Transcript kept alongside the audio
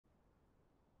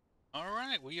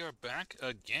Alright, we are back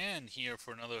again here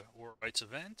for another War Rights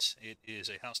event. It is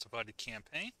a house divided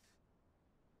campaign.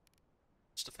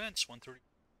 It's defense, 130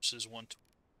 versus 120.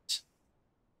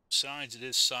 Besides, it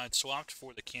is side swapped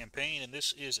for the campaign, and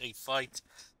this is a fight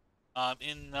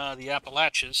in the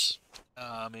Appalachians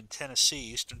in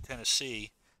Tennessee, eastern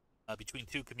Tennessee, between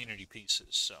two community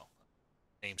pieces, so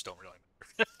names don't really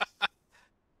matter.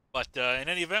 But in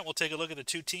any event, we'll take a look at the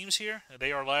two teams here.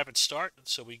 They are live at start.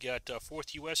 So we got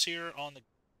 4th U.S. here on the.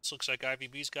 This looks like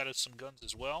IVB's got us some guns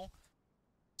as well.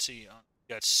 Let's see.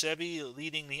 We got Sebi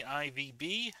leading the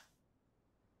IVB.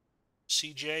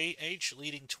 CJH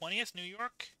leading 20th, New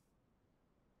York.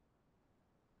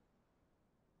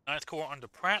 9th Corps under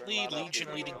Prattley. Legion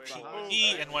leading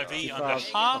PE. NYV under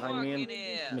Ha. Behind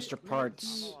me and Mr.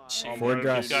 Parts. We've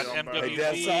got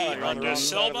MWV under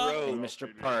Selma. And Mr.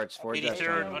 Parts.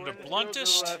 83rd under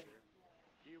Bluntest.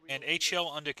 And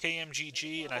HL under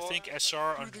KMGG, and I think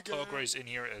SR under Togray's in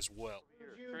here as well.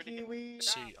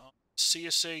 Let's see,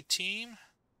 CSA team.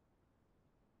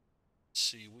 Let's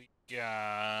see, we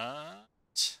got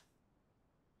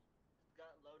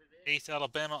 8th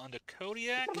Alabama under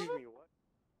Kodiak.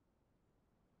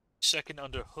 2nd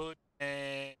under Hood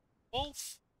and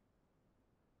Wolf.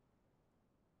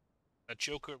 A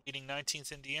Joker leading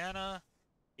 19th Indiana.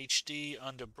 HD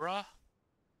under Bruh.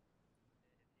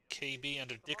 KB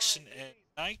under Dixon and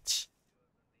Knight.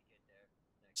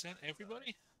 Is that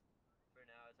everybody?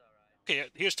 Okay,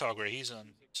 here's Togray. He's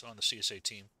on the CSA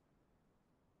team.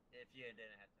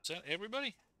 Is that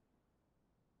everybody?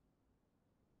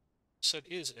 Said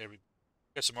is everybody.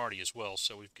 Got some Artie as well.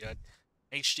 So we've got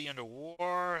HD under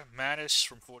War, Mattis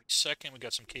from 42nd. We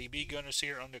got some KB gunners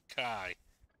here under Kai.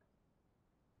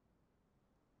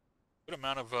 Good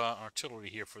amount of artillery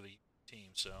here for the team.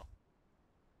 So.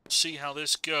 See how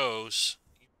this goes.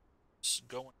 It's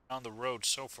going down the road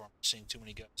so far. I'm seeing too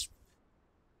many guys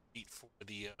beat for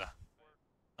the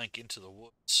link into the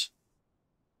woods.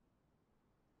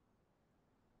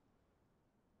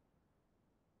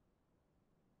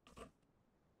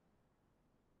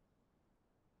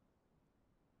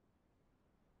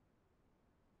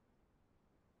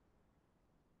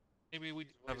 Maybe we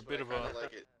have a bit of a.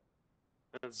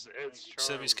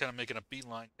 Sevi's kind of making a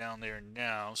beeline down there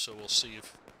now, so we'll see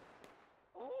if.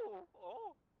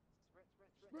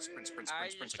 Sprint. I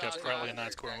got Prattley and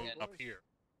 9th Corps moving up here.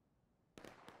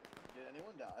 Did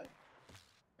anyone die?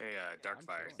 Hey,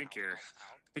 Darkfire, I think you're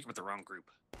with the wrong group.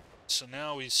 So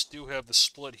now we do have the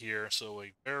split here, so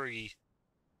a very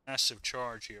massive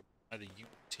charge here by the Union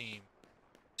team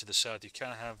to the south. You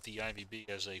kind of have the IVB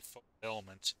as a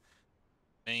element.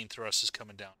 Main thrust is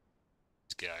coming down.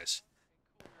 These guys.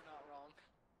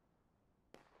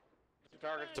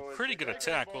 It's a pretty good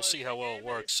attack. We'll see how well it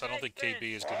works. I don't think KB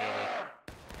is going to.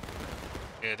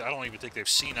 And I don't even think they've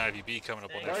seen IVB coming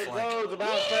up on that flank.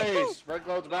 Red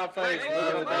glows about face.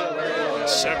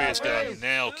 Sevia's going to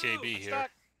nail KB here.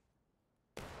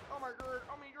 Oh my god,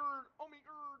 oh my god, oh my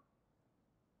god.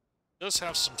 Does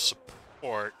have some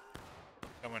support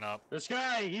coming up. This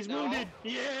guy, he's wounded.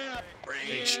 Yeah.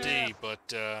 HD, but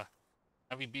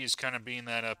IVB is kind of being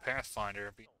that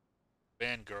Pathfinder, being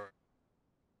vanguard.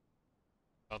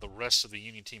 The rest of the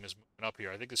Union team is moving up here.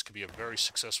 I think this could be a very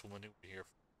successful maneuver here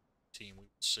for the team. We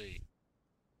will see.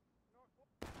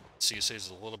 CSA is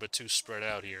a little bit too spread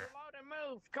out here.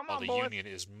 While the Union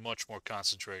is much more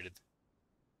concentrated.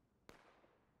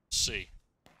 Let's see.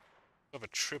 We have a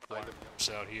tripwire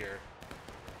out here.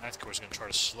 9th Corps is going to try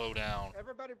to slow down.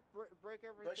 Everybody break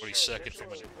everything. 42nd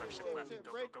from it.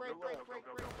 Break.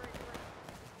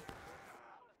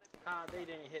 Ah, they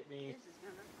didn't hit me.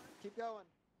 Keep going.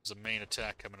 There's a main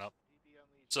attack coming up.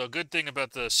 So a good thing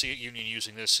about the Union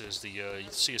using this is the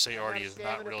CSA Artie is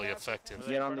not really effective.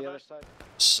 Get on the other side.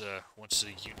 Once the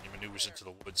Union maneuvers into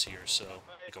the woods here, so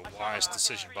like a wise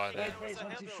decision by them.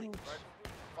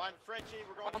 Find Frenchie,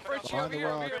 we're going to Frenchie over here,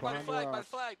 by the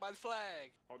flag.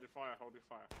 Hold your fire. Hold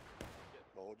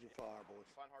your fire, boys.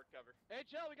 Find hard cover.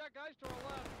 HL, we got guys to our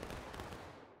left.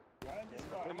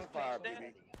 Put my fire,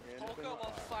 baby. Polka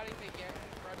while fighting the game.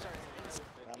 Sorry,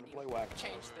 Time to play whack.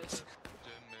 change this.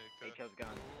 HL's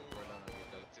gone.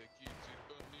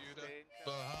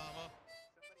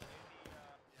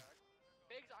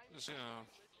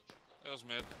 That was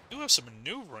mid. We do have some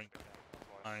maneuvering.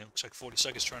 Looks like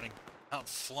 42nd is trying to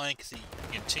outflank the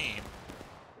Union team.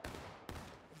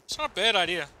 It's not a bad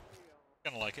idea.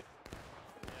 Kind of like it.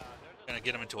 Gonna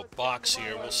get them into a box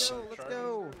here. We'll see. Let's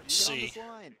go. See.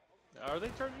 Are they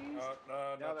turning east?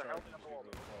 No, they're helping them.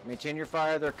 Maintain your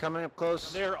fire. They're coming up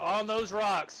close. They're on those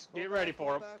rocks. Get ready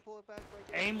for them.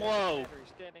 Aim low.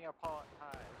 Standing up high.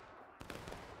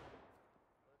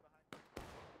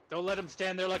 Don't let him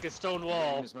stand there like a stone Aim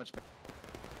wall. is much better.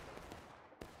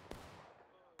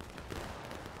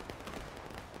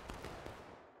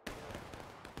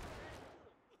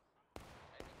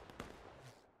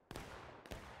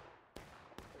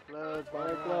 Close,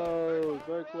 Very close,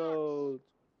 very close.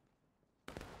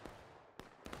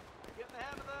 Get in the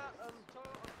hand of that.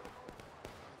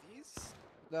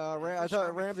 No, I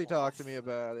thought Ramsey talked to me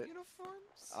about it.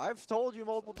 Uniforms? I've told you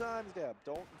multiple times, Deb.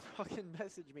 Don't fucking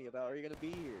message me about are you gonna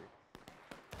be here?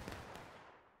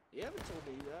 You haven't told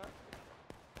me that.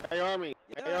 Hey Army,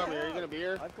 Yeah, hey I Army, are you have. gonna be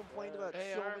here? I've complained about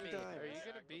Hey, so Army, many times. are you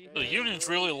gonna be The here? Union's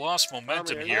really lost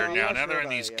momentum Army, here are you now. not Now sure they're in about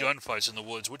these it yet. gunfights in the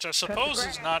woods, which I suppose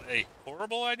is not a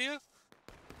horrible idea.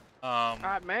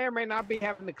 I may or may not be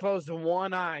having to close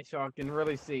one eye so I can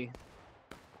really see.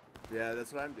 Yeah,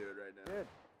 that's what I'm doing right now. Good.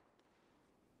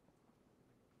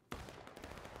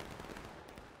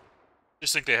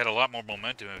 Just think they had a lot more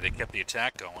momentum if they kept the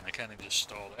attack going. They kind of just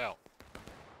stalled out.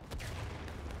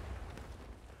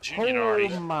 Union already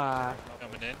Oh my!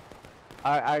 coming in.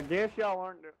 I guess y'all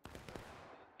aren't. What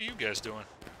are you guys doing?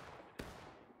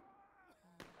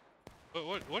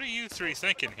 What are you three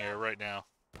thinking here right now?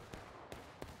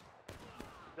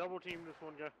 Double team this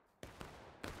one guy.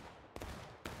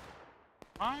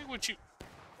 Why would you?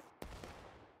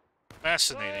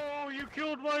 Fascinating. Oh, you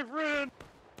killed my friend!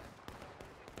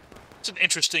 It's an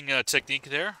interesting technique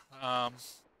there.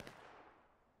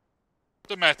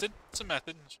 It's a method. It's a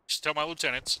method. Just tell my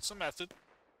lieutenants it's a method.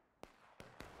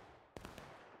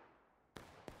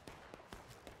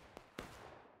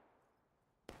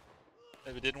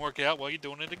 If it didn't work out, well, you're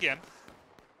doing it again.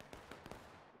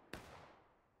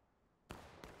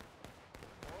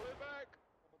 Hold it back.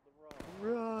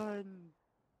 Run.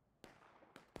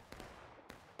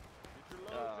 Get your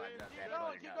Oh, loads I in. got Keep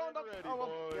that going, button keep up. going. Ready, Oh, well,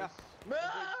 boys. yeah.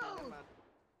 No! Never mind.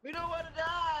 We don't want to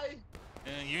die!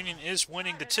 And Union is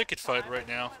winning the ticket fight right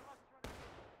now.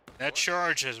 That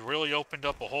charge has really opened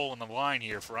up a hole in the line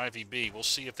here for IVB. We'll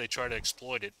see if they try to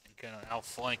exploit it and kind of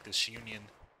outflank this Union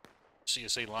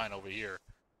CSA line over here.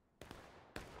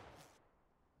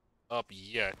 Up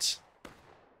yet.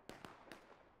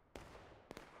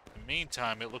 In the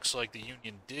meantime, it looks like the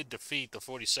Union did defeat the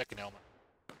 42nd element.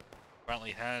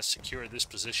 Apparently has secured this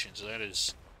position, so that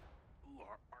is...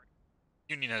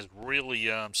 Union has really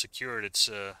secured its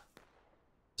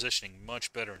positioning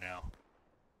much better now.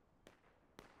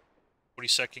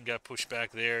 42nd got pushed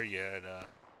back there. Yeah, and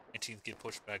 19th get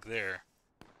pushed back there.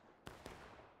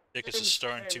 Dickus is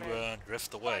starting to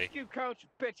drift away. Fuck you, coach,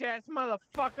 bitch ass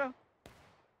motherfucker.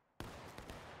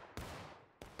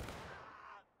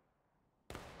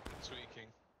 Sweet King.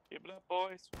 Keep it up,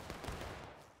 boys.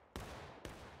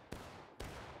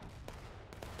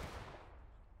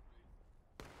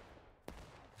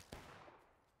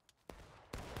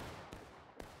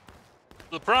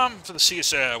 The problem for the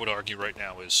CSA, I would argue right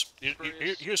now, is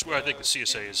here's where I think the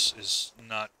CSA is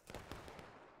not.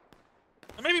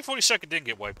 And maybe 42nd didn't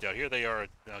get wiped out. Here they are at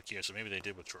here, so maybe they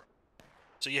did withdraw.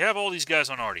 So you have all these guys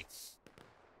on Artie.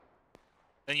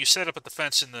 Then you set up a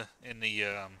defense in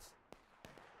the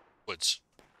woods.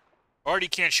 Artie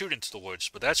can't shoot into the woods,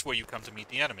 but that's where you come to meet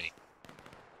the enemy.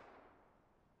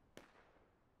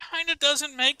 Kinda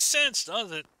doesn't make sense,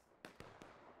 does it?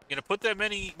 You're gonna put that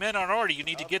many men on Artie, you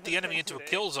need to get the enemy into a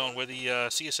kill zone where the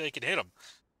CSA can hit them.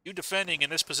 You defending in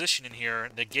this position in here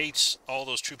negates all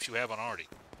those troops you have on Artie.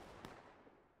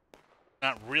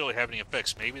 Not really have any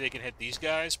effects. Maybe they can hit these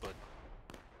guys, but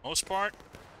for the most part,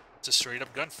 it's a straight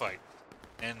up gunfight.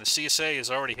 And the CSA is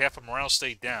already half a morale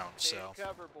state down, Stay so. in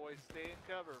cover, boys. Stay in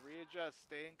cover. Readjust.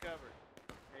 Stay in cover.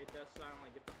 Hey, that's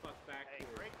silent. Get the fuck back Hey,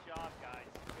 great job, guys.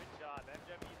 Good job.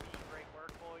 MWB, great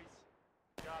work, boys.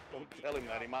 Good job, Don't BB, tell him good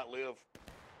that, job. he might live.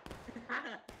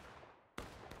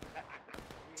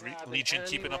 Legion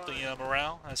keeping up the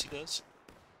morale as he does.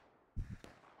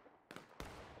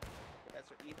 That's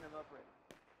what even them up right.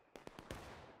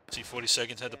 See, 40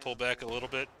 seconds had to pull back a little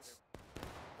bit.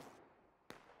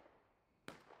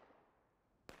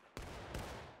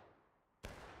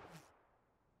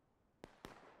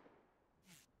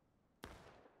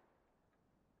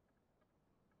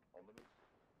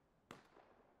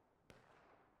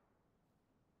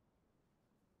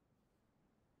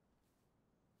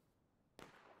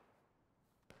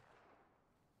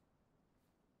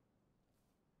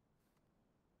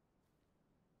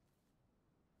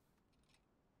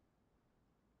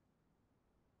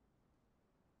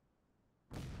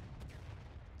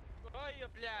 Ой,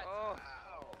 блядь. Oh.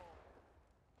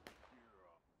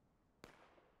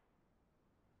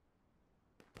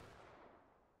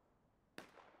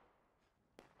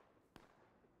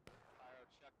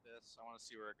 Check this. I want to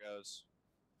see where it goes.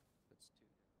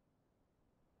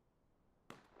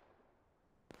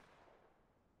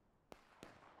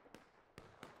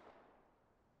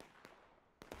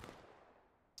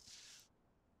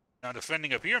 Now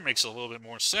defending up here makes a little bit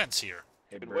more sense here.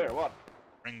 Hey, Where? What?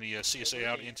 Bring the CSA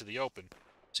out into the open.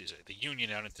 CSA, the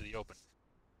Union out into the open.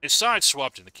 It's side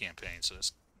swapped in the campaign, so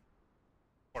that's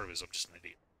part of it is I'm just an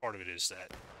idiot. Part of it is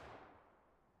that.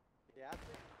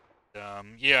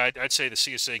 Yeah, I'd say the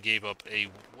CSA gave up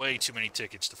way too many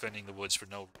tickets defending the woods for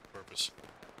no purpose.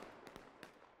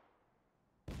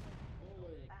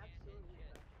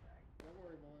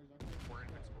 We're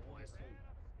invincible, boys.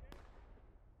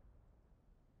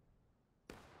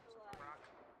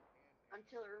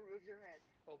 Until it removes your head.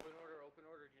 Open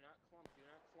order, do not clump, do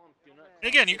not clump, do not And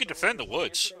again, you can defend the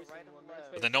woods,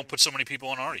 but then don't put so many people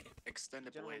on arty. Extend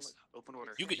it, boys. Open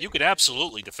order. You could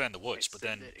absolutely defend the woods, but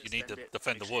then you need to Extend it.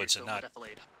 defend Make the sure you woods and fill not the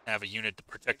defilade. have a unit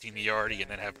protecting the arty and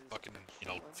then have fucking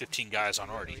 15 guys on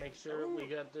arty. Make sure we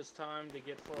got this time to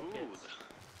get focused.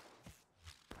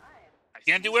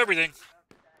 You can't do everything.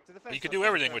 To the fence, You can to the do fence,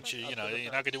 everything, to the which fence, you're up to the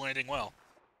not gonna do anything well.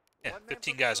 Yeah, One man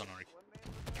 15 per guys on post, arty. one man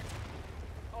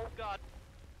per Oh god.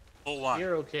 Full line.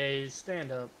 You're okay.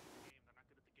 Stand up.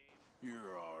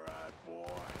 You're alright, boy.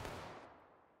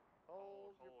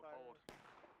 Hold your fire.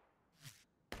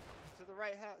 To the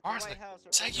right house. Arthur, White House.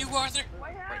 is that you, Arthur?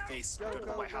 Right face. Go, Go to go,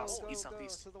 the White go, House. go, East, go,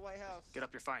 southeast. to the White House. Get up,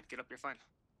 you're fine. Get up, you're fine.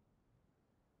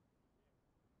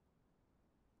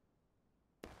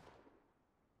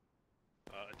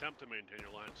 Attempt to maintain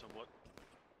your line somewhat.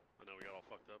 I know we got all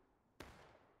fucked up.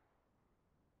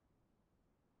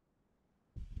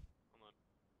 Hold on.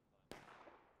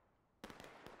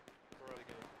 We're already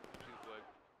gonna see the flag.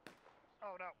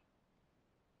 Oh no.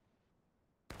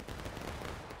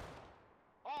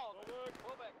 Oh,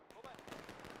 pull back, pull back.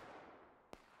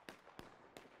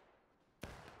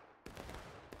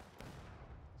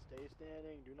 Stay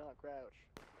standing. Do not crouch.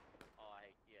 Oh,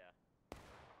 yeah. I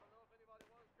don't know if anybody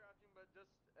was crouching, but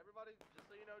just everybody, just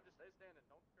so you know, just stay standing.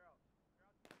 Don't crouch.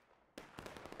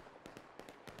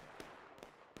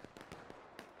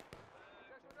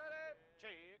 Check, we're ready.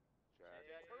 Check.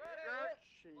 Check, we're ready.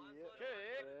 Shit.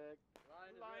 Check. Check.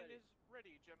 Line is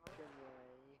ready, General.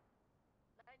 Kenway.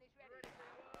 Line is ready.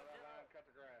 Cut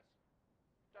the grass.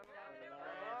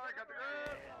 Line. Cut the grass.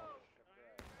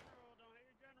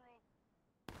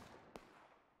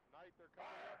 Knight, they're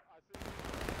coming up. I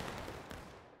see.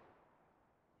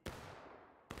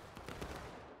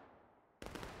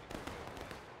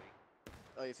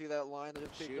 Oh, you see that line that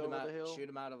just peeked over the hill? Shoot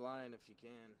him out of line if you can.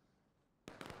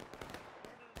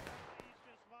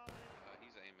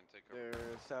 He's aiming. Take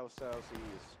They're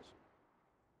south-southeast.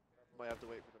 Might have to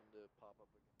wait for them to pop up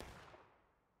again.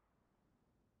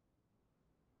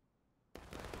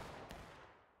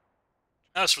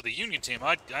 As for the Union team,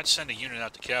 I'd send a unit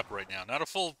out to Cap right now. Not a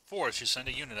full force, you send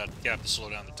a unit out to Cap to slow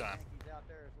down the time. He's out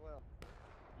there as well.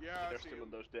 Yeah, they're still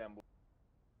in those damn.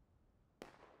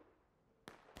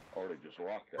 Or they just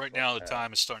walked. Right now, the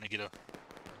time is starting to get a...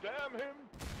 Damn him!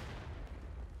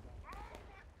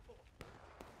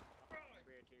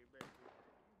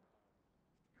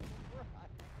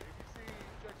 ABC,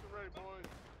 checks are ready, boys.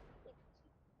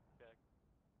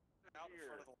 Out in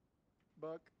front of the...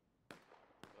 Buck.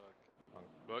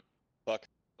 Buck. Buck.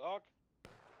 Buck.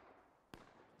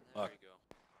 There you go.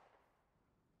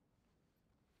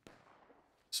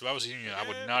 So if I was a Union, I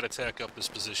would not attack up this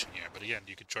position here. But again,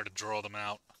 you could try to draw them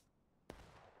out.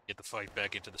 Get the fight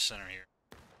back into the center here.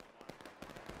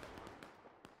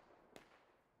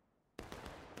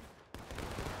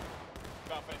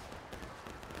 Stop it.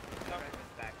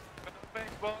 Back.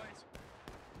 Thanks, boys.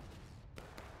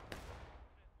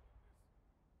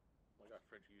 I got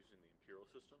French using the Imperial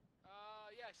system.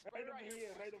 Yeah, right over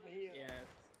here. Right over here. Yeah,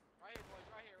 Right here, boys,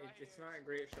 right here, right here. it's not a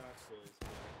great shot quiz.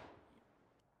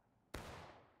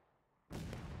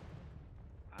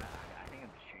 I think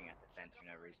I'm just shooting at the fence for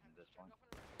no reason at this point.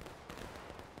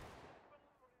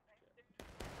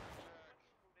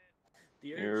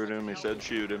 Shoot him, he said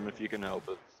shoot him if you can help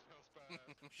it.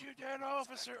 Shoot that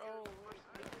officer! Oh.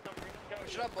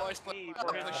 Push it up, boys. Push it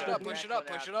up, push it up,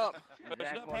 push it up.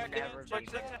 That will never be me,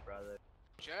 brother.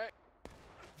 Check.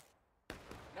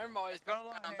 Never mind, boys.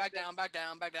 Back down, back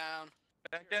down, back down.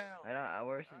 I don't.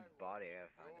 Where's his body? I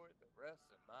gotta find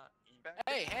it.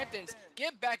 Hey, Hamptons,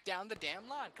 get back down the damn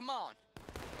line. Come on.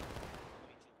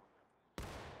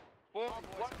 What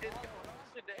is going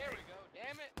on today? There we go.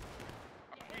 Damn it.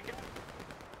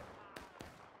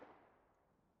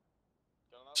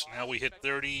 So now we hit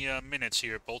 30 minutes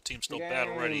here. Both teams still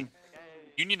battle ready.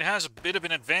 Union has a bit of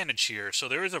an advantage here, so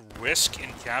there is a risk in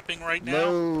capping right now.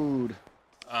 Load.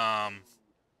 That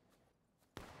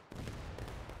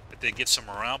they get some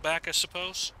morale back, I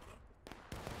suppose.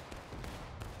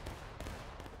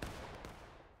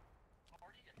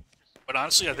 But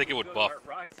honestly, I think it would buff.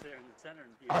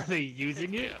 Are they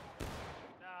using it?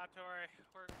 Nah, Tori.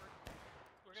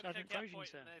 We're gonna take that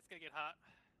point and then it's gonna get hot.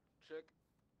 Check.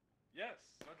 Yes.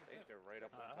 They're right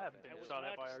up. I haven't been shot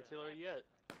at by artillery yet.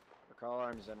 Recall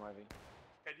arms, NYV.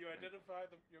 Can you identify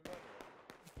your murderer?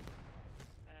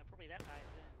 Probably that high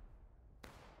then.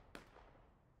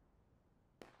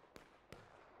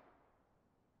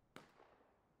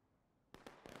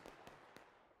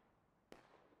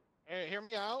 Hey, hear me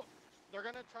out. They're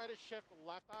gonna try to shift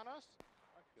left on us.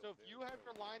 So if you have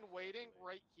your line waiting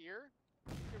right here,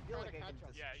 you can try to catch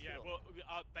them. Yeah. Well,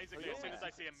 basically, as soon as I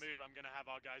see him move, I'm gonna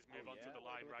have our guys move onto the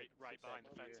line right behind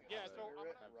the fence. Yeah. So I'm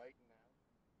gonna. Right now.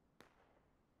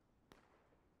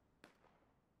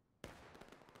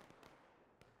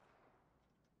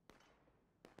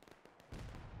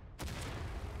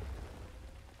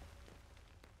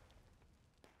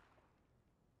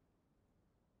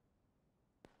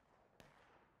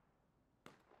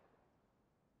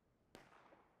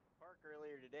 Park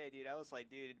earlier today, dude. I was like,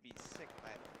 dude, it'd be sick if I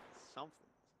had something.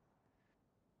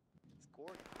 It's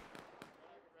gorgeous.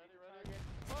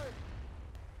 Ready.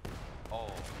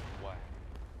 Oh, what?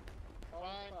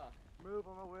 Fine. Move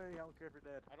on my way. I don't care if you're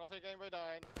dead. I don't think anybody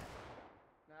died.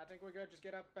 Nah, I think we're good. Just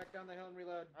get up, back down the hill, and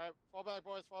reload. All right, fall back,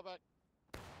 boys. Fall back.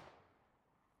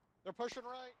 They're pushing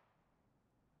right.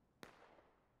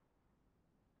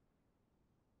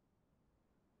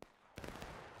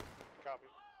 Copy.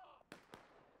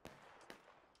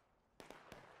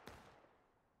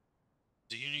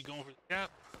 The Union going for the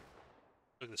cap?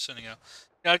 Look at the sending out.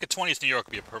 Yeah, like a 20th New York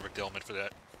would be a perfect element for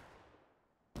that.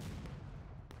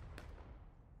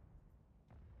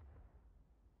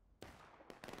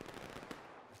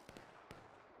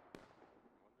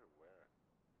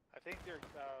 I think they're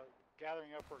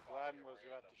gathering up where Gladden was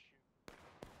about to shoot.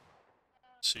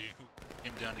 See who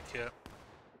came down to cap.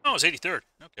 Oh, it's 83rd.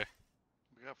 Okay.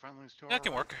 We got friendlies to That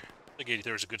can work. I think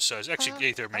 83rd is a good size.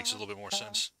 Actually, 83rd makes a little bit more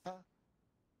sense.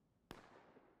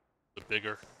 The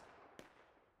bigger.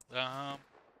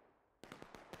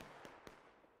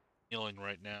 Healing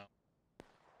right now.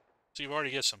 So you've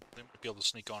already got some. They might be able to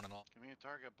sneak on and off. Give me a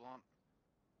target, Blunt.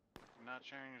 You're not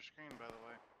sharing your screen, by the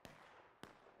way.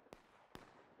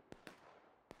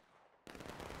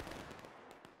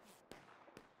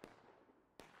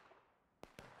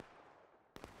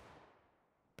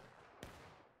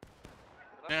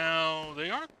 Now, they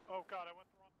aren't. Oh god, I went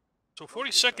the wrong. So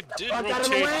 42nd did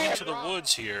rotate into the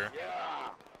woods here.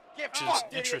 Which is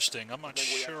interesting. I'm not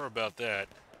sure about that.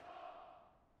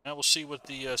 Now we'll see what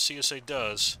the CSA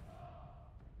does.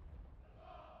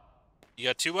 You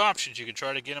got two options. You can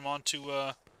try to get him onto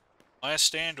last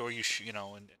stand, or you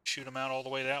and shoot him out all the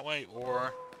way that way,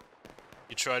 or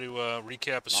you try to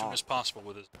recap as soon as possible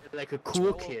with it. Like a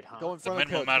cool kid, huh? Go in The front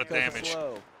minimum of amount of Cook, damage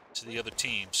slow. to the other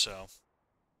team. So,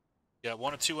 yeah,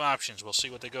 one of two options. We'll see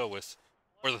what they go with.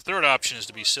 Or the third option is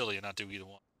to be silly and not do either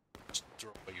one. Just throw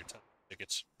away your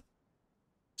tickets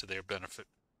to their benefit.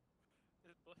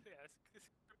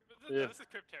 Yeah. This is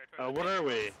crypt territory. What are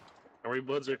we? Are we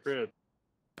Bloods or Crib?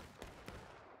 I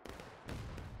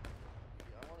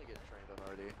want to get trained on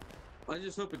RD. I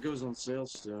just hope it goes on sale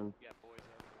soon. Yeah, boys.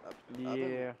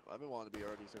 I've been wanting to be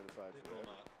RD certified for that.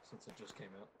 Since it just came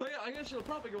out. But yeah, I guess it'll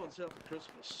probably go on sale for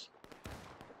Christmas.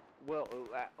 Well,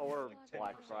 or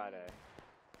Black Friday.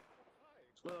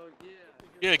 Well, yeah.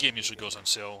 Yeah, the game usually goes on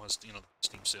sale as the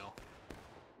Steam sale.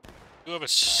 We have a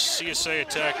CSA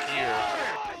attack here.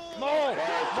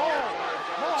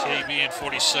 KB in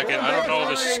 42nd. I don't know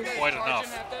if this is quite enough.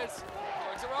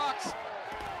 Towards the rocks.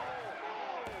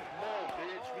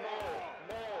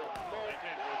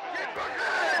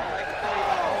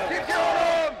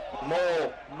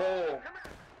 More.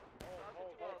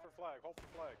 Hold for flag. Hold for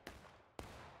flag.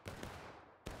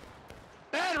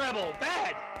 Bad rebel,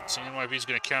 bad. So NYV is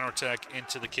going to counterattack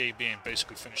into the KB and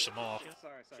basically finish them off.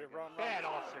 Sorry. Bad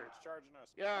officer. It's charging us.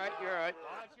 You're all right. You're all right.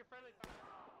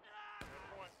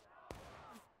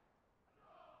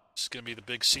 This is going to be the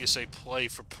big CSA play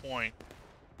for point.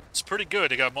 It's pretty good.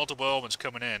 They got multiple elements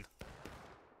coming in.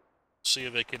 See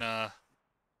if they can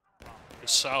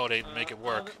consolidate and make it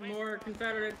work. More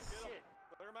Confederates.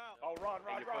 Oh, run.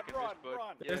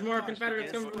 There's more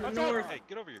Confederates coming from the north. Hey,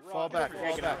 get over here. Fall back. Get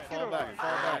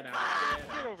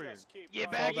over here.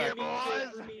 Get back here,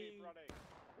 boys.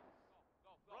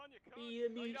 Be a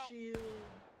meat shield.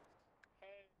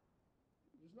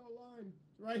 There's no line.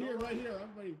 Right here,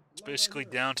 everybody. It's basically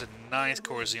down to 9th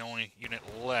Corps is the only unit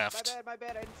left. My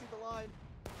bad. I didn't see the line.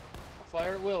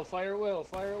 Fire at will.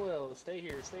 Stay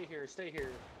here.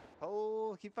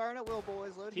 Oh, keep firing at will,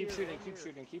 boys. Load Keep here, shooting. load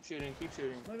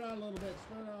here. Spread out a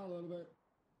little bit.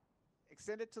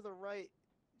 Extend it to the right.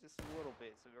 Just a little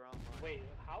bit, so we're online. Wait,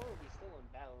 how are we still in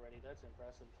battle ready? That's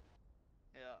impressive.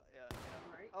 Yeah.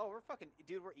 Oh, we're fucking,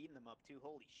 dude, we're eating them up too.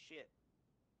 Holy shit.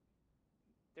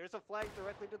 There's a flag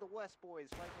directly to the west, boys.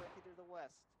 Flag directly to the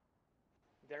west.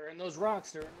 They're in those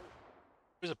rocks. They're in those...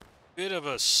 There's a bit of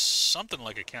a something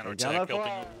like a counterattack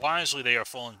helping. Wisely, they are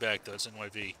falling back. Though it's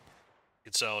NYV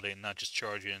consolidate and not just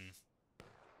charge in.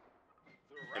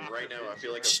 And right now, I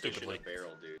feel like I'm fishing a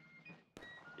barrel, dude.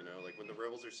 You know, like when the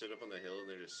rebels are sit up on the hill and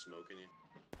they're just smoking you.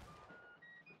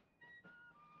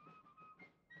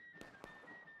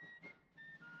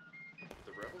 But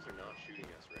the rebels are not shooting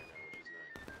us right now, which is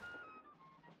nice.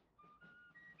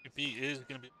 If he is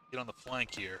going to be get on the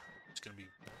flank here, it's going to be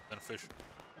beneficial.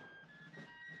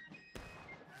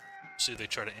 See if they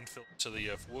try to infill to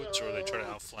the woods or they try to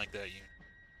outflank that unit.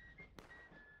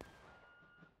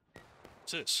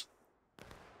 What's this?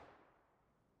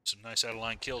 Some nice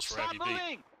out-of-line kills for Stop IVB.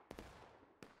 moving!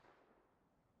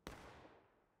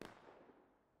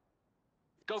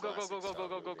 Go, go, go, go, go, go,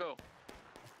 go, go, go.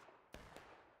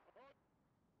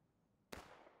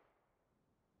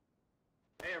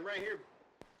 Hey, I'm right here.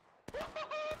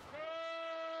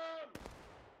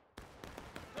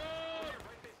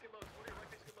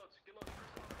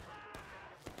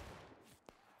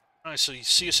 Alright, so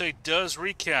CSA does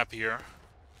recap here.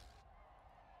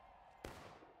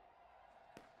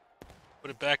 Put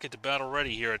it back into battle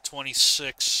ready here at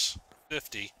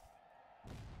 2650.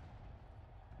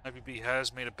 IVB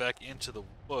has made it back into the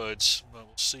woods, but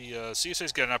we'll see.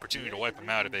 CSA's got an opportunity to wipe them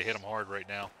out if they hit them hard right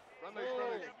now.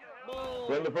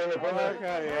 Brenda's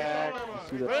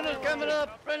coming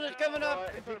up! Brenda's coming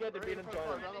up! If you get to beat him,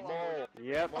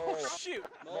 Yep. Oh, shoot!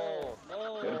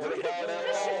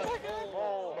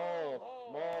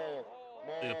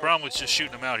 The problem with just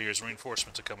shooting them out here is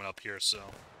reinforcements are coming up here, so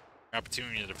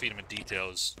opportunity to defeat them in detail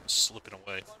is slipping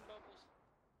away.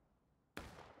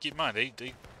 Keep in mind,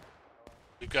 they've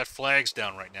got flags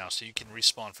down right now, so you can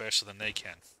respawn faster than they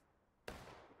can.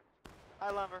 Hi,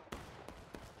 Lumber.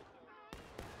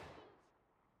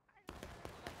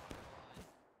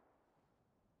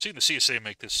 Seen the CSA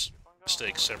make this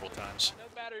mistake several times. No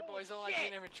battery boys don't like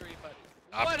being infantry, but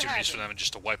Opportunities for them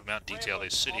just to wipe them out in detail. They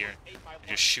sit here and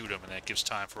just shoot them, and that gives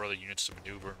time for other units to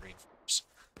maneuver and reinforce.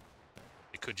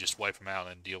 They could just wipe them out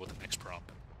and deal with the next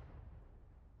problem.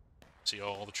 See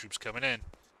all the troops coming in.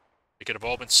 They could have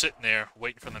all been sitting there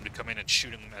waiting for them to come in and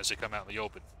shoot them as they come out in the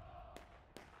open.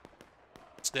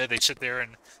 Instead, they sit there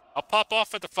and I'll pop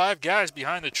off at the 5 guys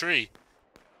behind the tree.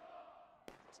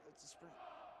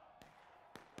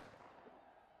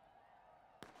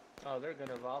 Oh, they're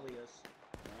gonna volley us.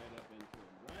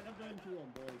 Right up into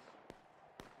them, boys.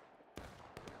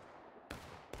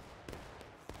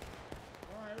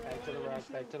 Back to the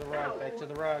rock, back to the rock, back to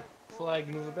the rock. Flag,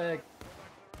 move it back.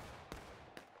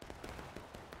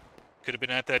 Could have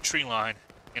been at that tree line,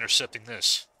 intercepting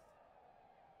this.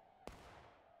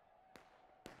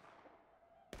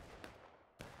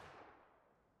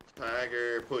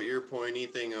 Tiger, put your pointy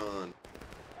thing on.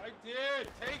 I did.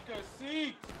 Take a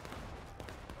seat.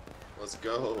 Let's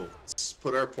go. Let's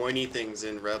put our pointy things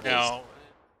in, rebels. Now,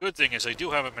 good thing is they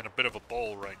do have them in a bit of a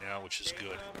bowl right now, which is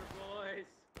good.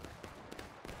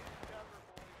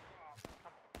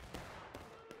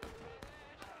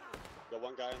 Got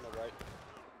one guy on the right.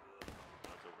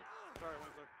 Sorry,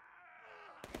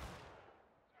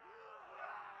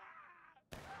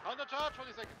 on the charge,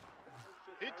 20 seconds.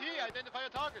 PT, identify your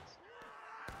targets.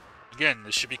 Again,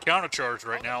 this should be countercharged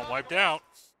right now and wiped out.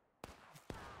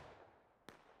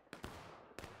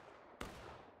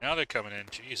 Now they're coming in.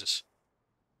 Jesus.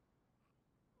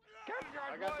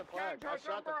 I got the flag. I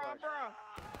shot the flag.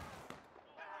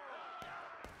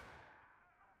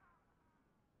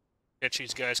 Catch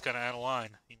these guys kind of out of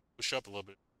line. You can push up a little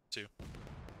bit too.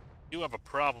 You have a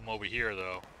problem over here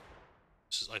though.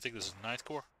 I think this is 9th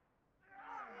Corps.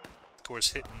 9th Corps is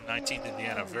hitting 19th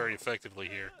Indiana very effectively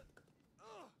here.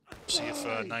 See if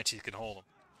 19th can hold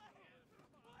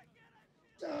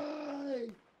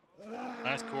them.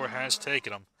 9th Corps has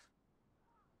taken them.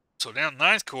 So down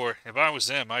 9th Corps, if I was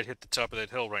them, I'd hit the top of that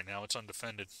hill right now. It's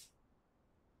undefended.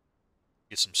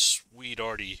 Get some sweet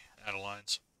arty out of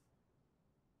lines.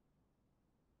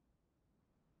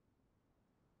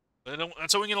 But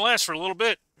that's only going to last for a little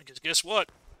bit, because guess what?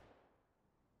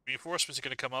 Reinforcements are going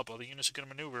to come up, other units are going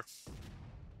to maneuver.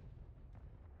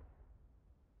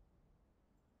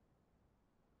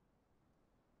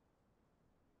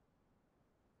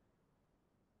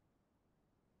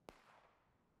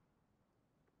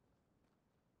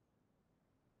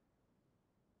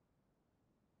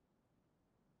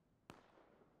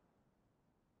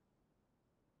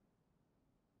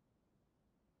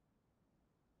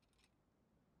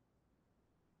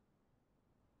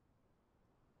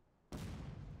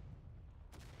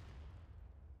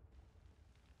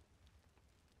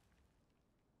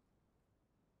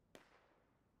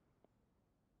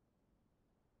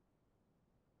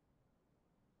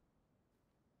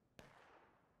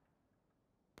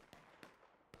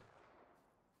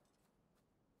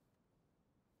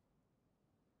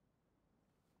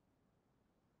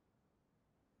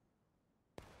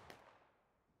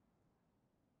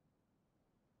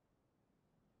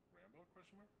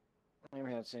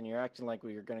 Hanson, you're acting like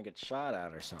we were gonna get shot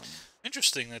at or something.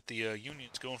 Interesting that the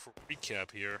Union's going for a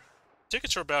recap here.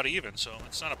 Tickets are about even, so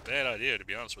it's not a bad idea, to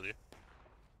be honest with you.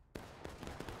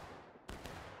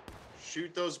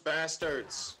 Shoot those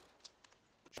bastards.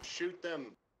 Shoot them.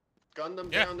 Gun them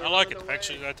Yeah, down. I like it.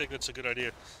 Actually, I think that's a good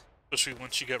idea. Especially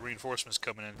once you got reinforcements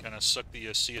coming in, kind of suck the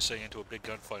CSA into a big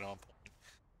gunfight on point.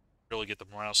 Really get the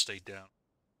morale state down.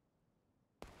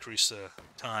 Increase the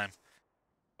time.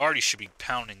 Artie should be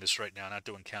pounding this right now, not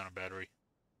doing counter battery.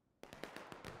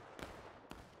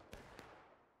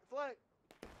 Flag.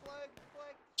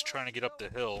 He's trying to get up the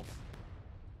hill.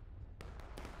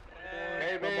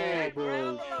 Hey,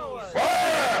 baby.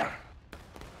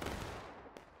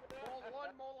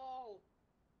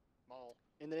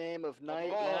 In the name of Night,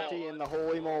 Monty, and the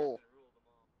Holy Mole.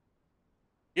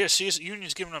 Yeah, CS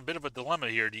Union's giving a bit of a dilemma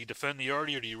here. Do you defend the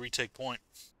Artie or do you retake point?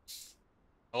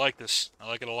 I like this. I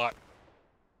like it a lot.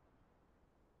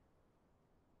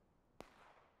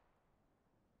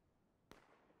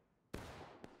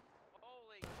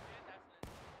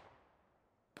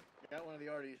 Got one of the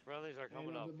Arties. Brothers are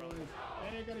coming up.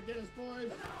 They ain't gonna get us, boys.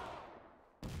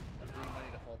 We might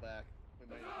need to fall back.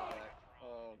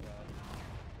 Oh, God.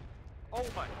 Oh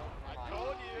my! I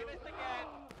told you. Missed again.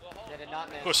 Did it not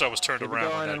miss? Of course, I was turned Keep it around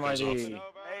when going, that goes off. NYD.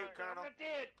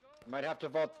 Might have to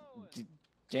vault.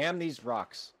 Damn these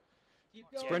rocks.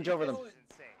 Sprint over them.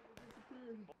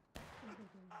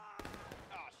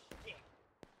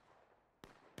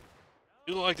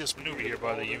 I do like this maneuver here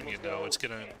by the Union, though. It's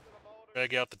going to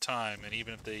drag out the time, and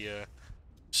even if they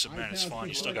cement is fine,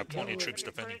 you still got plenty of troops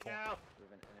defending point.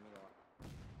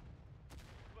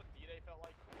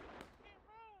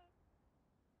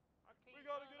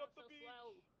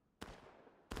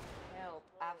 Help,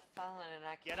 I've fallen and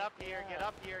I Get up here, get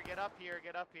up here, get up here,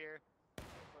 get up here.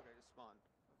 Okay, just spawn.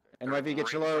 NYV,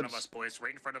 get your Right in front loads. of us, boys.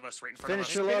 Right in front of us. Right in front of us.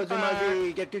 Finish your loads,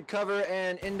 NYV. Get good cover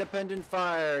and independent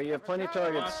fire. You have plenty of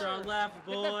targets. Watch our left,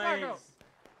 boys.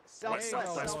 Southwest,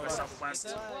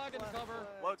 southwest.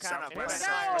 What kind of Southwest,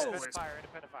 independent fire,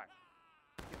 independent fire.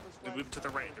 They're moving to the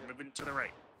right. They're moving to the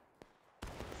right.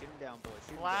 Shoot him down, boys.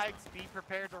 Shoot him Flags, be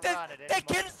prepared to run at any that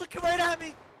kid moment. is looking right at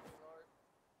me!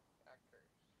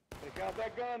 They got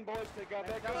that gun, boys. They got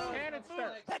that gun.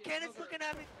 That cannon's looking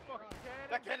at me!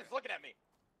 That kid is looking at me.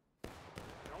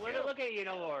 Don't let it look at you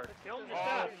no more. Kill him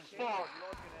Oh, yourself.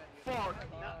 fuck.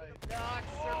 Not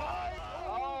survive.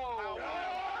 Oh.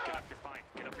 Get up, you're fine.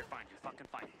 Get up, you're fine. You're fucking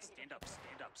fine. Stand up,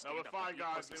 stand up, stand That was up. fine, You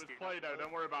guys. pussy, It was stand Play-Doh. up.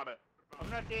 Don't worry about it. I'm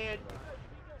not dead.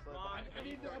 I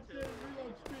need to update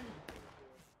reload speed.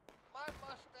 My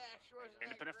mustache was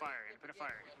Independent fire, independent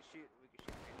fire. We can shoot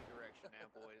in any direction now,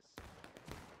 boys.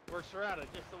 We're surrounded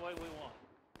just the way we want.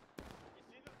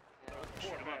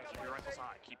 Shoot 'em up. Keep your rifles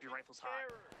high. Keep your rifles high.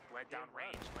 Let down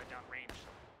range. Let down range.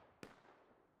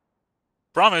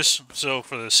 Promise, so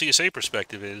for the CSA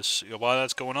perspective is, while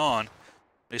that's going on,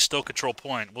 they still control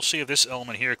point. We'll see if this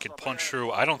element here can punch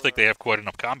through. I don't think they have quite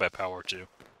enough combat power to.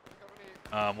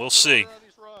 We'll see.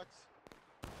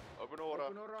 Open order.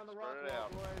 Open order on the rock wall,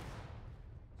 boys.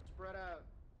 Spread out.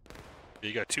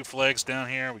 You got two flags down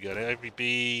here. We got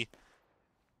IVB,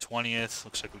 20th.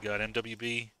 Looks like we got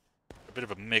MWB. A bit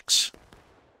of a mix.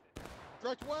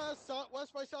 Direct west,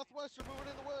 west by southwest, you're moving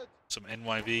in the woods. Some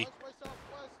NYV. West by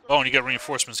southwest. Oh, and you got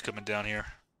reinforcements coming down here.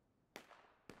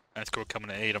 Ninth Corps coming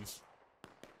to aid them.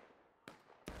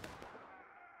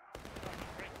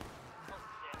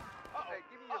 Hey,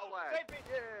 give me your flag.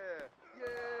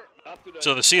 Yeah.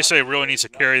 So the CSA really needs to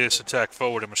carry this attack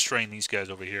forward and restrain these guys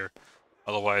over here.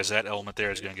 Otherwise, that element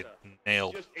there is going to get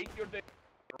nailed. Just ate your day.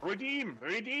 Redeem.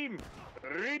 Redeem.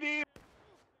 Redeem.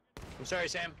 I'm sorry,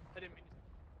 Sam. I didn't mean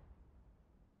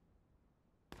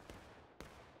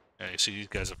Yeah, you see these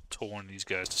guys have torn these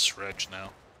guys to shreds now.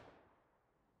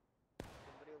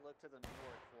 Somebody look to the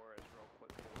north for us real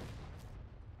quick.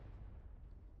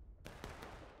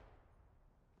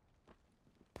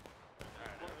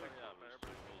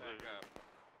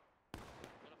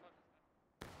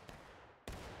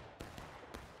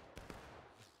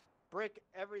 Break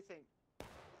everything.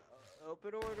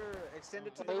 Open order. Extend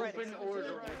it to the right. Open extend it to the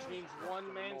order, right. which means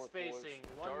one man spacing.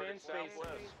 One man spacing.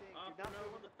 Do not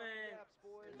move the fence.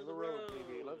 into the road,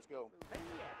 baby. Let's go.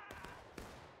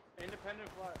 Independent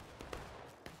flag.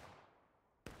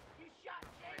 You shot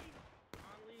James!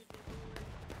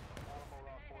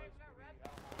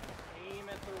 Aim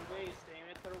at their waist. Aim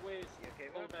at their waist.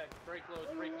 Pull back. Break loads.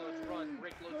 Break loads. Run.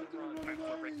 Break loads and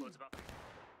run. Break loads about.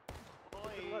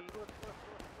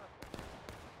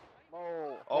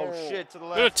 Oh shit, to the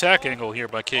left. Good attack angle here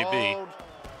by KB.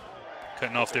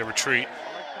 Cutting off their retreat.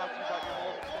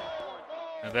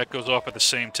 And that goes off at the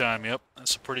same time. Yep,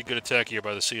 that's a pretty good attack here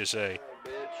by the CSA.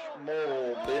 Bitch.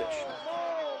 Mole, bitch.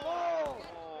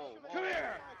 Come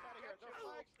here!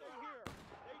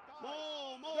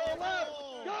 Go left!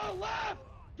 Go left!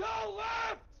 Go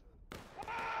left!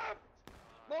 Left!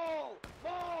 Mole!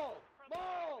 Mole!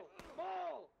 Mole!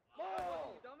 Mole!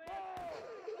 Mole!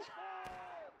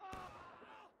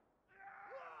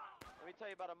 Let me tell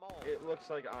you about a mole. It looks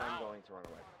like I'm going to run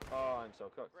away. Oh, I'm so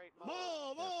cooked.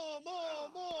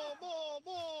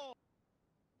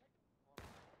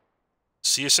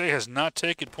 CSA has not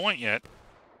taken point yet.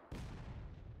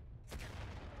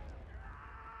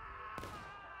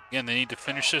 Again, they need to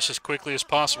finish this as quickly as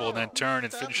possible and then turn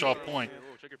and finish off point.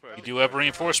 You do have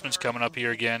reinforcements coming up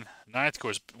here again. 9th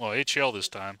Corps, well, HL this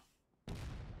time.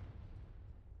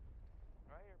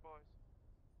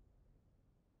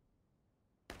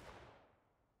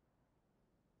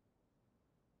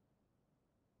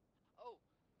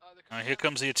 All right, here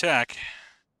comes the attack.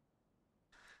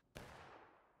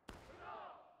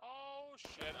 Oh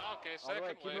shit! Okay, All the second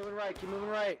way. Keep wave. moving right. Keep moving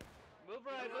right. Move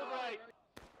right, move right.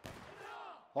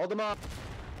 Hold them up.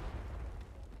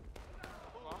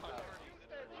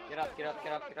 Get up, get up,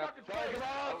 get up, get up. Target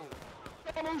out!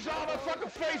 Don't lose out my fucking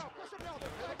face!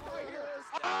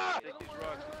 Ah! Take these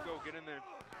rocks. Let's go. Get in there.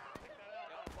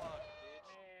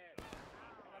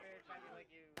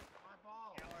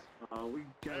 We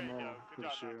got them all, for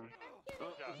sure.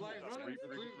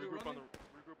 Regroup on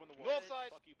the Wolf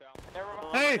side.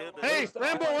 Hey, hey,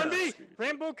 Rambo on me!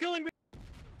 Rambo killing me!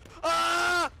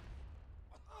 Ah!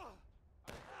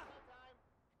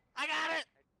 I got it.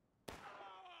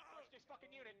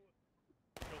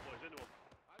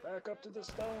 Back up to the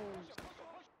stones.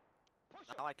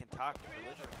 Now I can talk to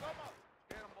religion.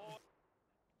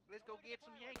 Let's go get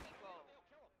some Yankee balls.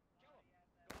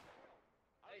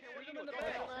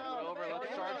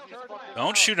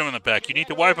 Don't shoot him in the back. You need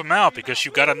to wipe him out because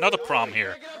you've got another problem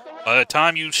here. By the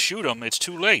time you shoot them, it's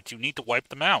too late. You need to wipe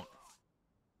them out.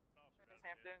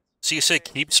 CSA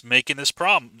keeps making this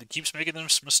problem. It keeps making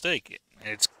this mistake.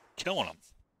 And it's killing them.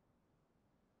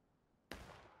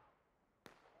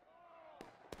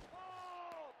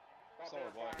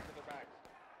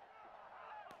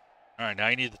 All right, now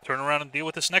you need to turn around and deal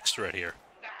with this next threat here.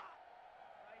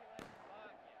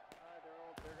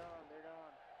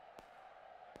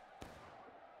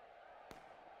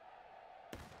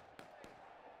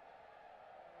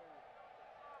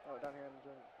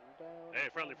 Hey,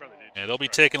 friendly, dude. Yeah, they'll be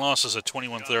taking losses at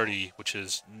 21-30, which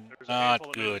is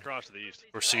not good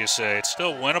for CSA. It's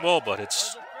still winnable, but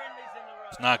it's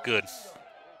not good.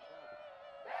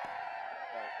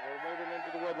 We're moving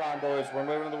into the woodline, boys. We're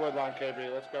moving to the woodline,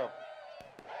 KB. Let's go.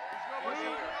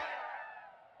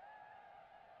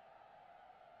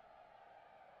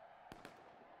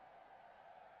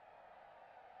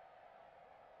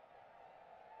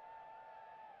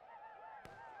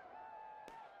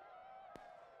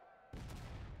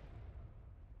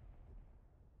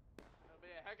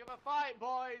 Heck of a fight,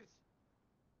 boys!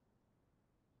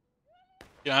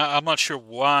 Yeah, I'm not sure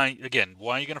why. Again,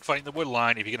 why are you going to fight in the wood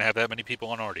line if you're going to have that many people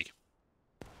on Artie?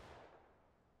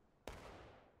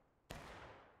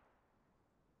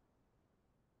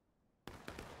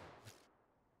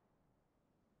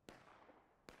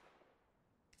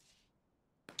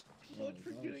 Much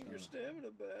for getting your stamina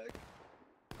back.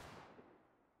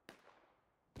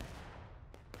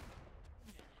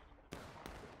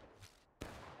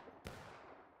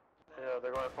 Yeah,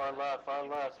 they're going far left, far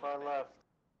left, far left.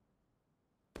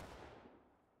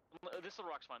 This little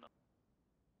rock's fine though.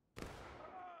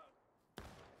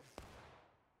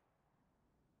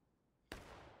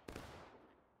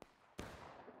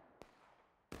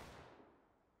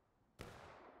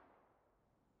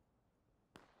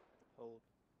 Hold.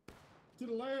 To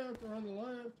the left, or on the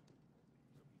left.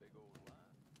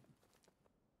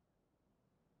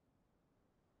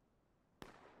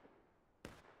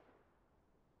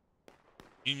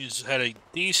 Union's had a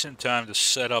decent time to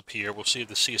set up here. We'll see if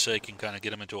the CSA can kind of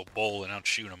get them into a bowl and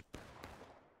outshoot them.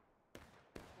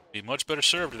 Be much better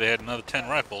served if they had another 10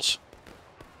 rifles.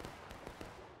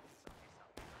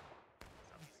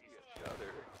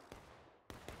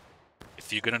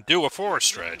 If you're going to do a forest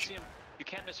strategy. You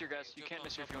can't miss your guys. You can't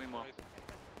miss your viewing wall.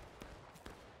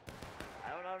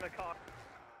 I don't own a car.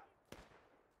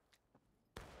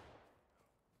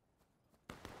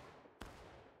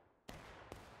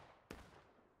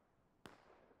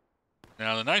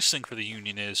 Now, the nice thing for the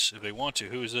Union is, if they want to,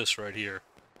 who is this right here?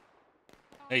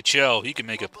 HL, he can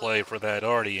make a play for that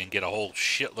Artie and get a whole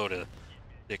shitload of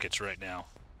tickets right now.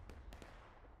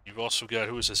 You've also got,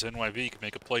 who is this, NYV, can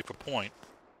make a play for point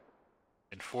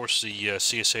and force the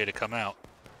CSA to come out.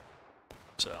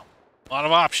 So, A lot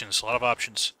of options. A lot of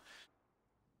options.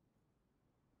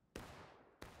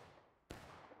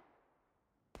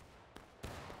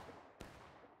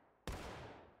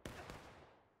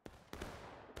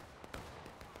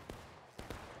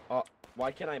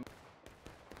 Why can't I?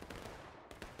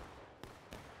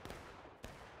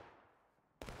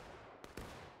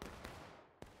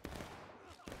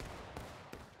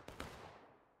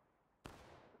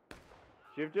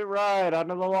 Shift it right,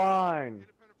 under the line.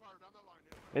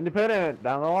 Independent,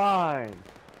 down the line.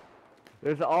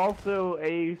 There's also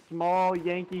a small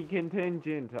Yankee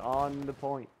contingent on the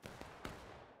point.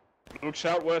 Look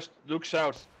southwest, look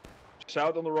south.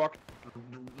 South on the rock.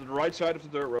 The right side of the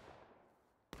dirt road.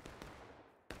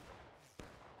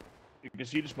 You can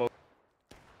see the smoke.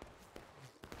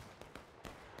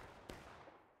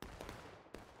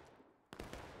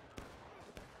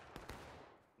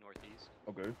 Northeast.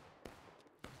 Okay.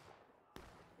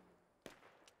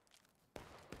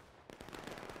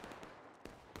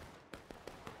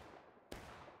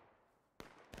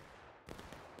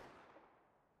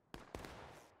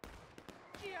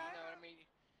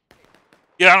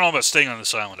 Yeah, I don't know about staying on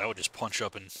this island. I would just punch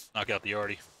up and knock out the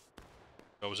Artie.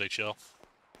 That was HL.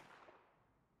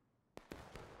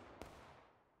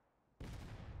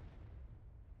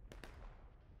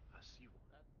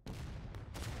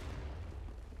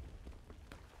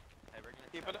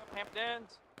 Keep it up,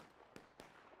 Hamptons.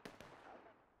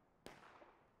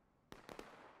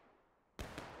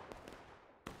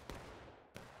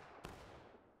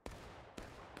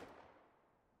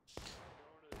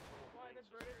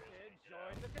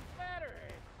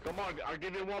 Come on, I'll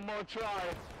give you one more try.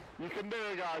 You can do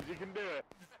it, guys. You can do it.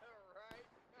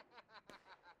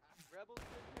 Rebels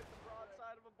didn't hit the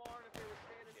broadside of a barn if they were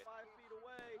standing 5 feet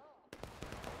away.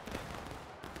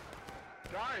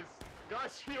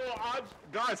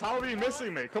 Guys, how are you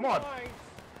missing me? Come on.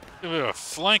 We have a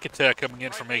flank attack coming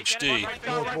in from HD.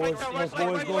 Boys.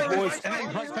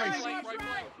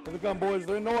 Here they come, boys.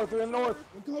 They're in north.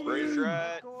 Raise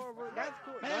right.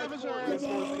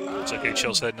 Looks like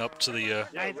HL's heading up to the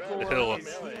hill.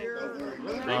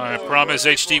 Alright, problem is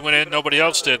HD went in, nobody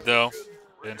else did though.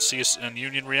 And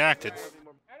Union reacted.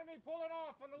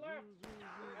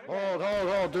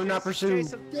 Hold. Do not pursue.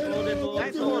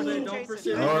 Don't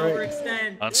pursue.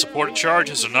 Overextend. Unsupported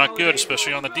charges are not good,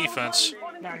 especially on the defense.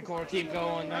 9-Corps, keep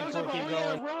going. 9-Corps, keep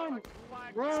going.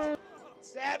 Run.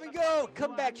 Stab and go.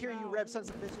 Come back here, you Reb sons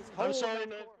of bitches. I'm sorry,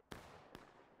 man.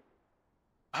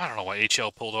 I don't know why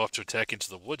HL pulled off to attack into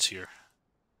the woods here.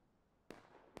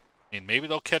 I mean, maybe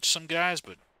they'll catch some guys,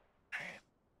 but man,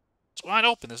 it's wide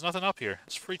open. There's nothing up here.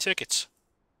 It's free tickets.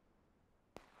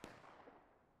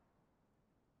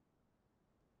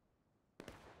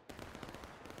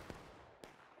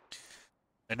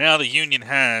 And now the Union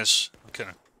has, I'm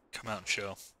going to come out and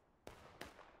show.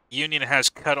 Union has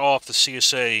cut off the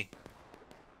CSA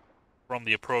from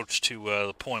the approach to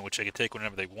the point, which they can take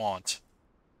whenever they want.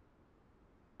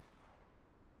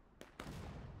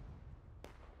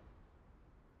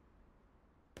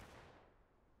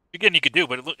 Again, you could do,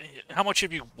 but look, how much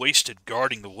have you wasted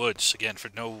guarding the woods, again, for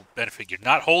no benefit? You're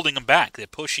not holding them back. They're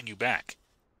pushing you back.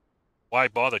 Why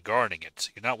bother guarding it?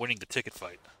 You're not winning the ticket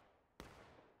fight.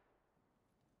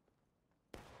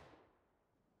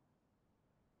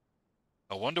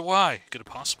 I wonder why. Could it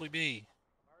possibly be?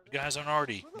 You guys aren't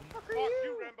Artie.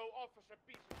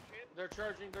 They're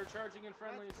charging in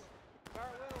friendlies.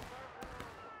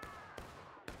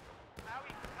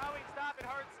 Howie, stop, it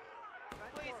hurts.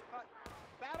 Please.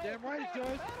 Damn right,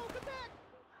 Judge.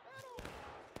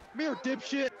 Come here,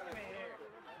 dipshit.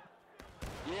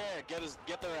 Yeah,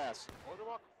 get their ass.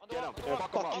 Get them.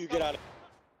 Fuck you, get out of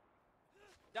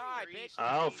Die, bitch.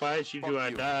 I'll fight you till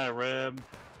I die, Reb.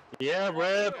 Yeah,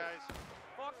 Reb.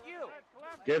 Fuck you.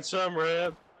 Get some,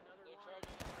 Reb.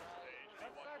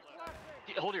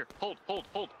 Hold here. Hold.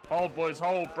 Hold, boys,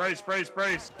 hold. Brace.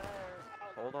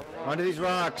 Hold on. Under these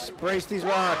rocks. Brace these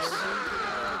rocks.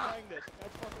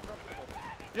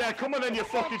 Yeah, come on then, you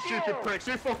fucking stupid pricks.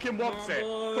 Who fucking wants it?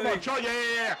 Come on, try.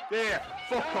 Yeah.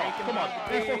 Fuck off. Come on.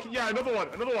 Yeah, another one.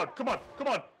 Come on.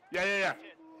 Yeah.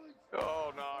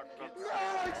 Oh, no.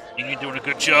 Union doing a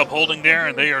good job holding there,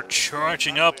 and they are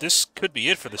charging up. This could be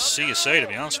it for the CSA, to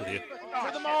be honest with you.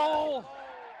 For the mole!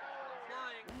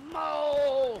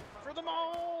 Mole! For the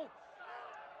mole!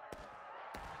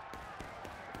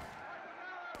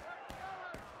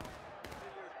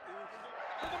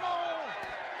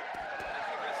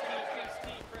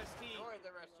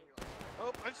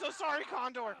 Oh, I'm so sorry,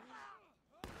 Condor.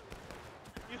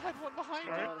 You had one behind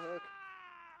you.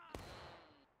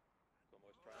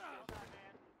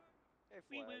 Hey,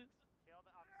 Flag.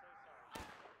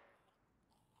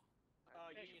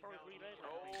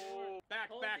 Back.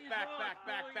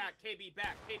 KB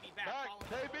back.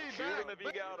 Shoot him if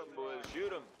you got him, boys.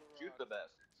 Shoot him. Shoot the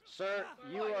bastards. Sir,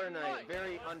 you are in a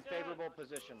very unfavorable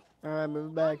position. All right,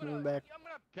 move back. KB,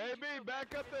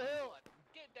 back up the hill.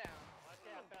 Get down. Watch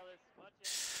out, fellas. Watch out.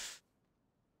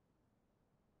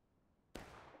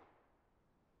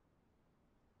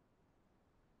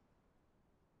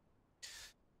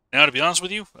 Now, to be honest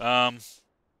with you,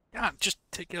 yeah, just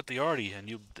take out the Artie, and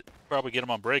you'll probably get him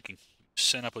on braking.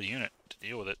 Send up a unit to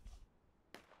deal with it.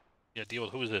 Yeah, deal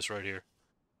with who is this right here?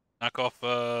 Knock off.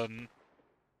 Yeah,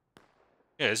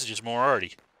 this is just more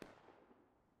Artie.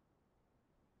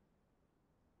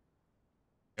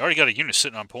 You already got a unit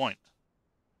sitting on point.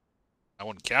 I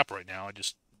wouldn't cap right now.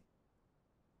 Just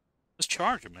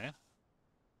charge him, man.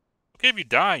 Okay, if you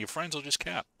die, your friends will just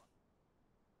cap.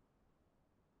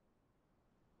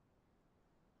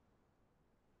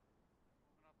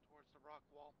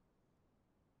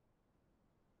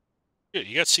 Yeah,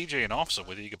 you got CJ and Officer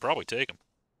with you. You could probably take him.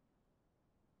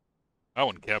 I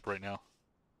wouldn't cap right now.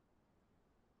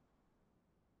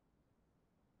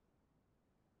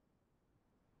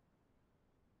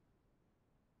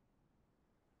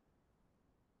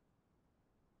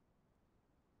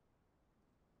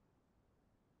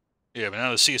 Yeah, but now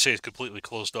the CSA is completely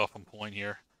closed off on point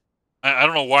here. I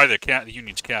don't know why the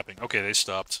union's capping. Okay, they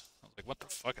stopped. I was like, what the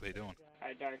fuck are they doing?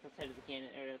 Alright, Dark, let's head to the cannon,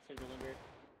 or let's head to the limber.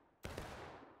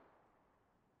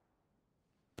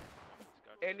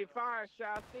 Any fire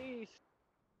southeast.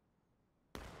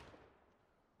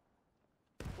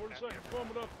 40 seconds,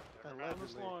 warm it up. On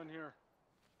this line here.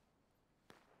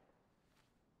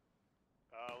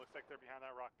 Looks like they're behind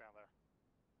that rock down there.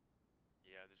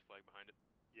 Yeah, there's a flag behind it.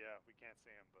 Yeah, we can't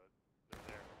see them, but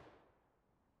they're there.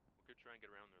 We could try and get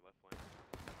around their left flank.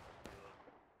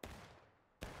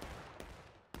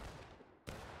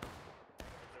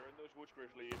 They're in those woods,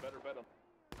 Grizzly. You better bet them.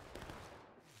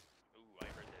 Ooh, I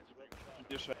heard that scream.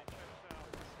 Yes, sir.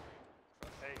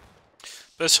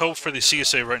 Best hope for the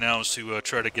CSA right now is to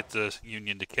try to get the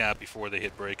Union to cap before they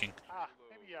hit braking.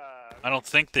 I don't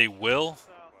think they will.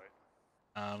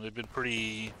 They've been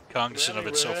pretty cognizant of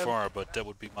it so far, but that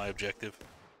would be my objective.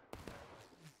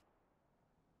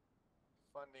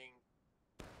 Funding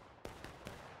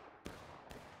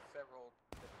several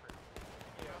different.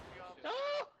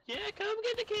 Oh, yeah, come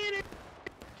get the cannon.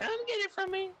 Come get it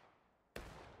from me.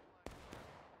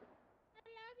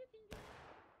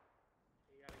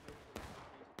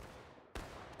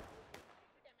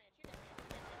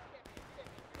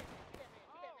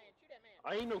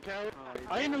 I ain't no coward.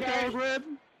 I ain't no coward, Red.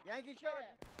 Yankee charge.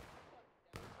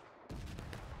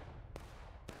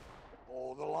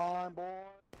 Hold the line, boy.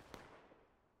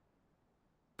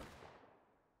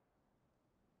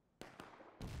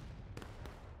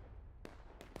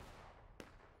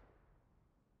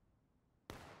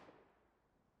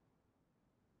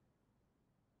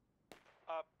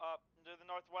 Up, to the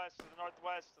northwest, to the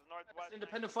northwest, to the northwest.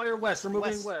 Independent fire west. We're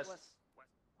moving west.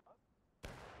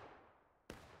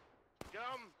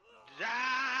 Come.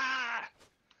 Ah!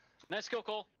 Nice kill,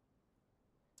 Cole.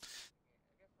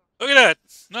 Look at that.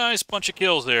 Nice bunch of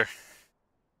kills there.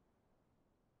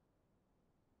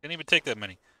 Didn't even take that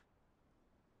many.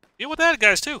 Deal with that,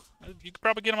 guys, too. You could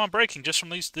probably get them on braking just from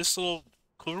this little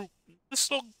group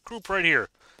right here.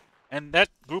 And that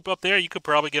group up there, you could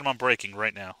probably get them on braking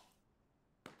right now.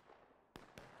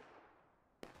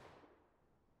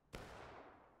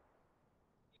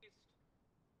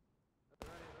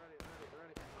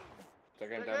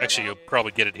 Actually, you'll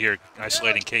probably get it here,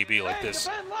 isolating KB like this.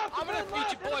 I'm gonna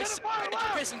beat you boys into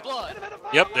piss and blood.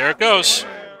 Yep, there it goes.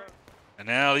 And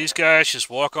now these guys just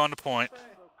walk on the point.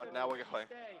 Now we play.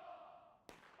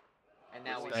 And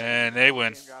now we And they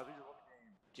win.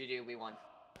 GG, we won.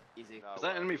 Easy. Is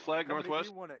that enemy flag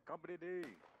northwest?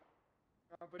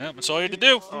 Yep, that's all you had to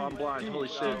do. Oh, I'm blind. Holy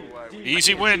shit.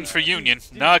 Easy win for Union.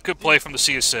 Not good play from the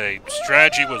CSA.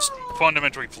 Strategy was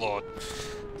fundamentally flawed.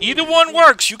 Either one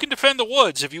works. You can defend the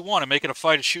woods if you want to make it a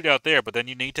fight, a shootout there, but then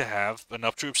you need to have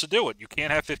enough troops to do it. You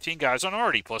can't have 15 guys on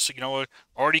Artie, plus, you know,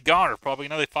 Artie gone, or probably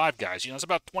another 5 guys. You know, it's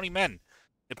about 20 men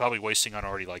they're probably wasting on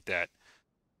Artie like that.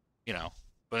 You know,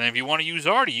 but then if you want to use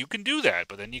Artie, you can do that,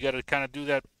 but then you got to kind of do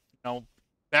that, you know,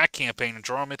 back campaign and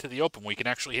draw them into the open where you can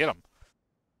actually hit them.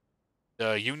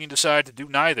 The Union decided to do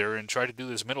neither and try to do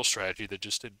this middle strategy that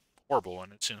just did horrible.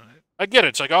 And it's, you know, I get it.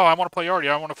 It's like, oh, I want to play Artie.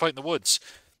 I want to fight in the woods.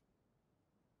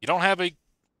 You don't have a,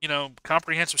 you know,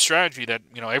 comprehensive strategy that,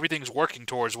 you know, everything's working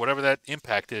towards whatever that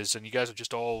impact is, and you guys are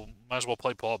just all, might as well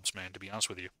play pubs, man, to be honest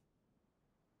with you.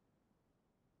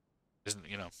 Isn't,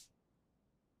 you know.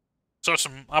 Saw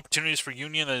some opportunities for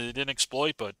Union that they didn't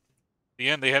exploit, but in the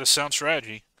end, they had a sound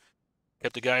strategy.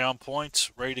 kept the guy on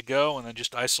point, ready to go, and then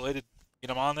just isolated,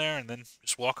 get him on there, and then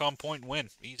just walk on point and win.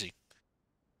 Easy.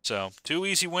 So 2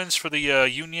 easy wins for the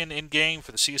Union in game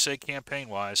for the CSA campaign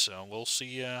wise. So we'll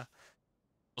see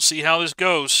how this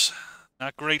goes.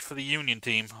 Not great for the Union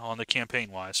team on the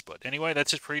campaign wise, but anyway,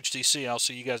 that's it for HDC. I'll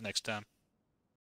see you guys next time.